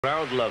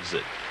Crowd loves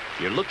it.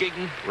 You're looking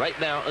right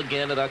now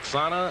again at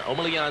Oksana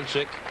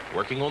Omelianchik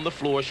working on the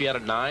floor. She had a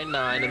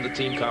 9-9 in the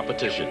team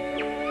competition.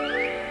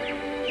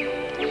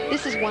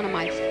 This is one of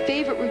my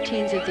favorite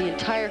routines of the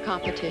entire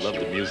competition.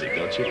 Love the music,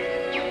 don't you?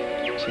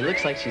 She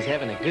looks like she's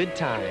having a good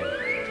time.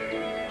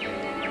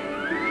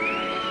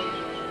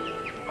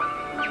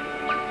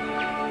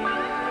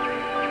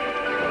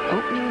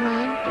 Opening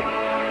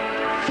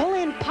run. Full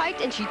in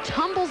piked, and she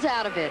tumbles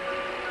out of it.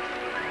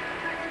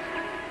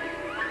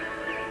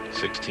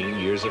 16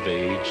 years of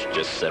age,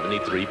 just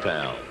 73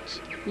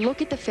 pounds.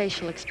 Look at the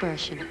facial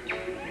expression.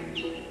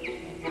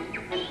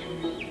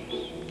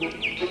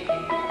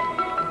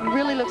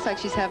 Really looks like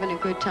she's having a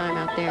good time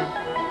out there.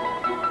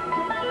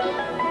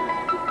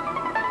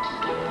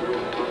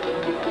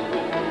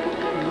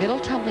 Middle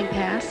tumbling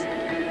pass.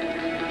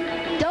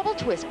 Double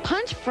twist,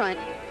 punch front.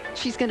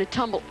 She's going to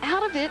tumble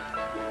out of it.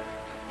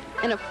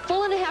 And a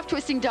full and a half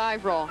twisting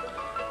dive roll.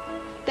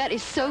 That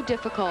is so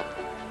difficult.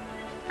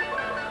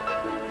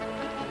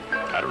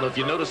 I don't know if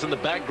you notice in the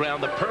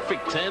background the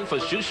perfect 10 for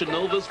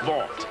Shushanova's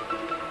vault.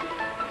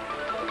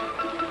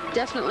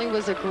 Definitely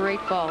was a great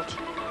vault.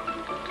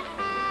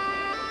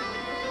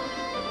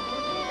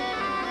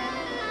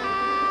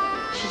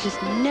 She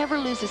just never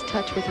loses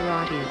touch with her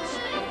audience.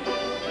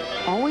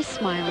 Always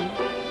smiling.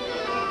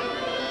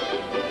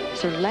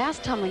 It's her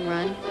last tumbling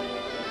run.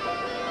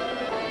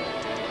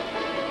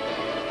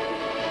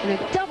 And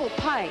a double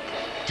pike.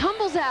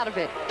 Tumbles out of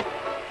it.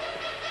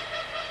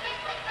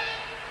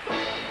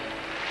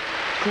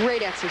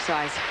 Great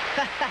exercise.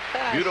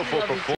 Beautiful performance.